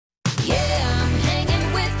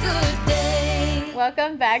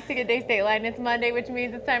Welcome back to Good Day State Line. It's Monday, which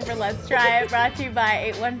means it's time for Let's Try It, brought to you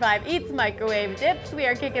by 815 Eats Microwave Dips. We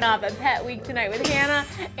are kicking off a pet week tonight with Hannah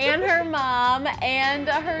and her mom and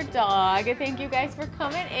her dog. Thank you guys for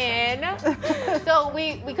coming in. So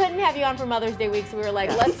we couldn't have you on for Mother's Day week, so we were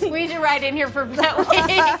like, let's squeeze you right in here for pet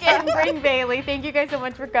week and bring Baylee. Thank you guys so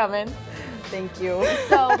much for coming. Thank you.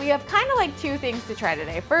 So we have kind of like two things to try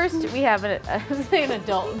today. First, we have an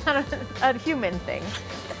adult, not a human thing.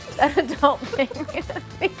 An adult thing.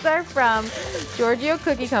 These are from Giorgio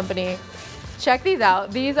Cookie Company. Check these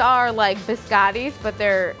out. These are like biscottis, but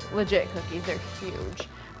they're legit cookies. They're huge.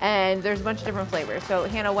 And there's a bunch of different flavors. So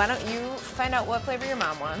Hannah, why don't you find out what flavor your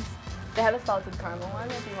mom wants? They have a salted caramel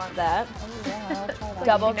one if you want that. Oh yeah, I'll try that.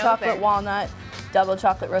 Double chocolate walnut, double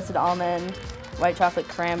chocolate roasted almond, white chocolate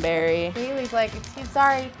cranberry. Baylee's like, excuse,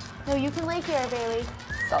 sorry. No, you can lay here, Baylee.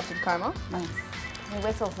 Salted caramel. Nice. My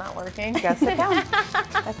whistle's not working. Gotta sit down.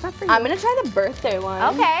 That's not for you. I'm gonna try the birthday one.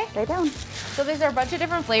 Okay. Lay down. So these are a bunch of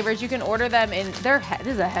different flavors. You can order them in, this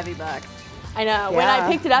is a heavy box. I know. Yeah. When I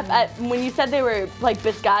picked it up, when you said they were like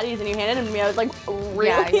biscottis and you handed them to me, I was like, really?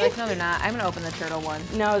 Yeah, you're like, no, they're not. I'm gonna open the turtle one.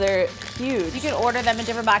 No, they're huge. You can order them in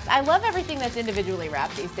different boxes. I love everything that's individually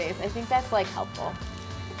wrapped these days. I think that's like helpful.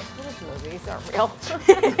 These movies aren't real.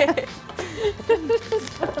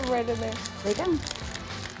 Just put them right in there. Lay down.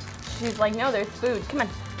 She's like, no, there's food. Come on.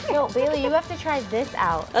 No, Baylee, you have to try this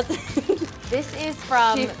out. This is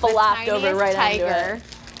from She the flopped over Tiniest right onto Tiger.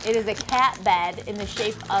 It is a cat bed in the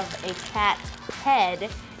shape of a cat head.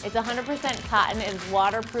 It's 100% cotton. It is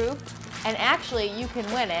waterproof. And actually, you can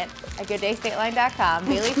win it at GoodDayStateline.com.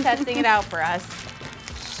 Baylee's testing it out for us.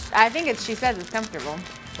 I think she says it's comfortable.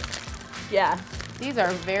 Yeah. These are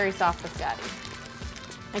very soft biscotti.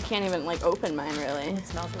 I can't even like open mine really. It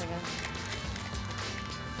smells really good.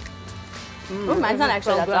 Ooh, mine's not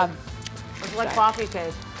actually that soft. It's like coffee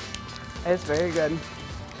cake. It's very good.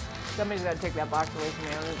 Somebody's got to take that box away from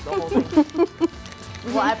me. The whole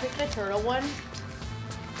thing. Well, I picked the turtle one.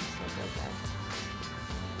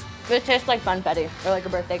 It tastes like funfetti or like a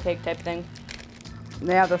birthday cake type thing.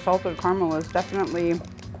 Yeah, the salted caramel is definitely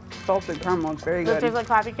salted caramel. It's very Does it good. taste like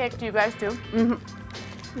coffee cake to you guys too?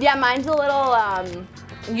 Mm-hmm. Yeah, mine's a little.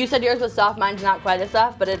 You said yours was soft. Mine's not quite as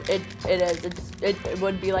soft, but it is. It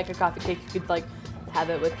would be like a coffee cake. You could like have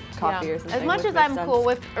it with coffee or something. As much as I'm cool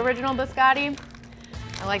with original biscotti,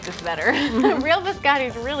 I like this better. Real biscotti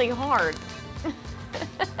is really hard.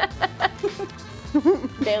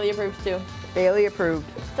 Baylee approves too. Baylee approved.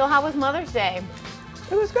 So how was Mother's Day?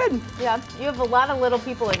 It was good. Yeah, you have a lot of little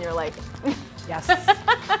people in your life. Yes.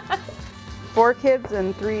 4 kids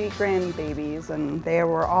and 3 grandbabies, and they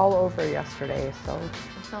were all over yesterday, so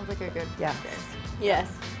It sounds like a good yes. day.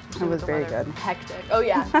 Yes. It was very good. Hectic. Oh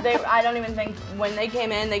yeah. I don't even think when they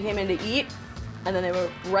came in to eat, and then they were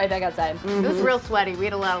right back outside. It was real sweaty. We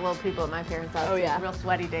had a lot of little people at my parents' house. Oh, It was yeah. a real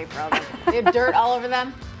sweaty day for all of them. They had dirt all over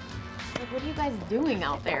them. Like, what are you guys doing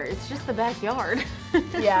out there? It's just the backyard.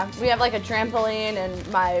 Yeah, we have like a trampoline, and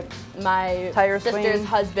my Tire sister's swing.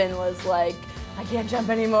 husband was like, I can't jump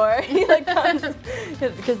anymore. He like comes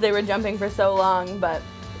because they were jumping for so long. But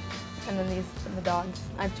and then the dogs.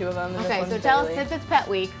 I have 2 of them. And Okay, this so one's tell us, Baylee. since it's pet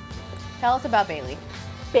week, tell us about Baylee.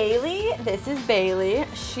 Baylee, this is Baylee.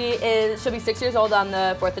 She'll be 6 years old on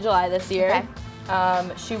the 4th of July this year.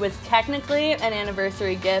 Okay. She was technically an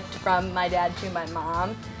anniversary gift from my dad to my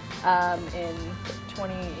mom in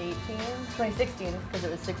 2016, because it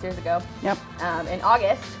was 6 years ago. Yep. In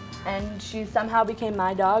August, and she somehow became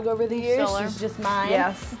my dog over the years. Stole her. She's just mine.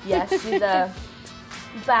 Yes. Yes, she's a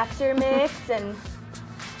boxer mix, and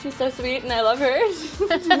she's so sweet, and I love her.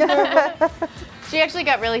 She actually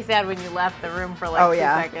got really sad when you left the room for like 2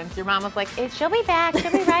 seconds. Your mom was like, she'll be back,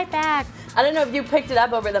 she'll be right back. I don't know if you picked it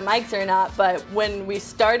up over the mics or not, but when we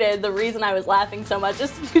started, the reason I was laughing so much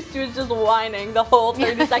is she was just whining the whole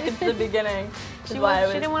 30 seconds at the beginning. She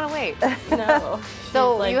didn't want to wait. No.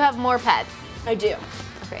 So like, you have more pets. I do.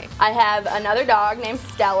 Okay. I have another dog named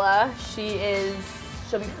Stella.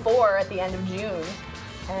 She'll be 4 at the end of June.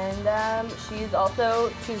 And she's a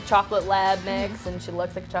chocolate lab mix, and she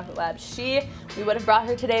looks like a chocolate lab. We would have brought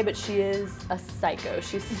her today, but she is a psycho.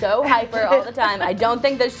 She's so hyper all the time. I don't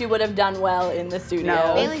think that she would have done well in the studio.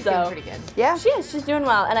 No. Baylee's doing pretty good. Yeah. She is. She's doing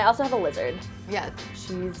well. And I also have a lizard. Yes.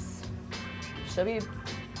 She'll be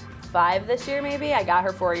 5 this year, maybe. I got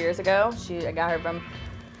her 4 years ago. I got her from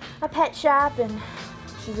a pet shop, and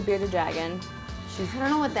she's a bearded dragon. I don't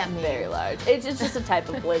know what that means. Very large. It's just a type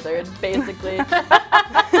of lizard, basically.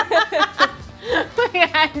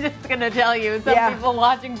 I'm just gonna tell you, some people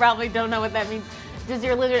watching probably don't know what that means. Does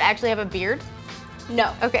your lizard actually have a beard?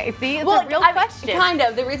 No. Okay, see, it's Well, a real question. kind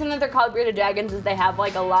of. The reason that they're called bearded dragons is they have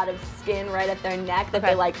like a lot of skin right at their neck that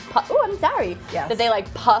Okay. they like. Oh, I'm sorry. Yes. That they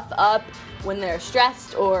like puff up when they're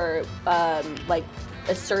stressed or like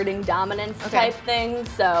asserting dominance Okay. type thing.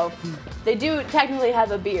 So they do technically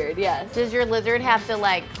have a beard. Yes. Does your lizard have to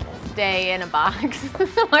like stay in a box?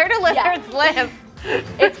 Where do lizards live?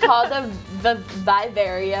 It's called the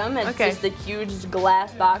vivarium. It's Okay. just a huge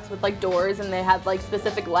glass box with like doors, and they have like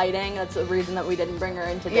specific lighting. That's the reason that we didn't bring her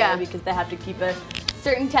in today, Yeah. because they have to keep a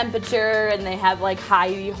certain temperature, and they have like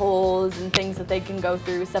hidey holes and things that they can go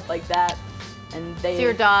through, stuff like that. And they. So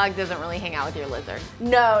your dog doesn't really hang out with your lizard.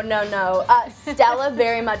 No. Stella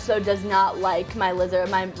very much so does not like my lizard.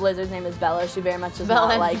 My lizard's name is Bella. She very much does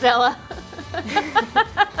not like. Bella.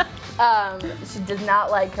 She does not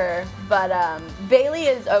like her, but Baylee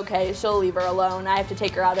is okay. She'll leave her alone. I have to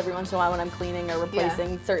take her out every once in a while when I'm cleaning or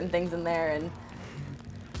replacing certain things in there. And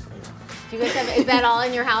Do you guys have? Is that all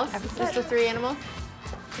in your house? Just the 3 animals?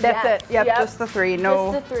 That's Yeah. it. Yep, Yep. just the 3.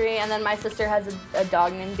 No. just the 3, and then my sister has a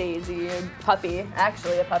dog named Daisy, a puppy.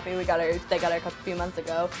 Actually, a puppy. They got her a few months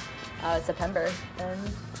ago, September, and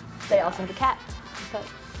they also have a cat. But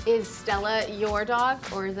Is Stella your dog,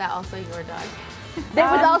 or is that also your dog? it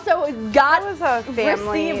was also That was a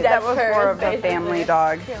family. received That as was hers, more of a basically. family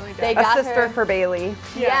dog. They A got sister her. for Baylee.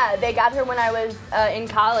 Yeah, they got her when I was in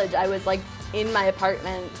college. I was like in my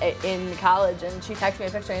apartment in college, and she texted me a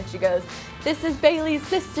picture and she goes, "This is Bailey's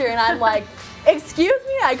sister," and I'm like, "Excuse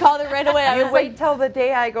me?" I called her right away. I You was wait like, till the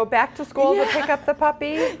day I go back to school to Yeah. pick up the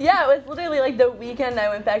puppy. "Yeah, it was literally like the weekend I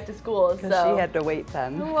went back to school." Because So she had to wait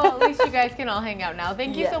then. Well, at least you guys can all hang out now.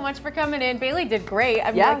 Thank you Yeah. so much for coming in. Baylee did great. I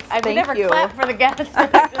mean, Yes, I would thank never you. clap for the guests.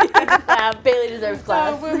 But I just did clap. Bailey deserves So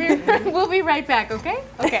class. we'll be right back, okay?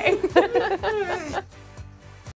 Okay.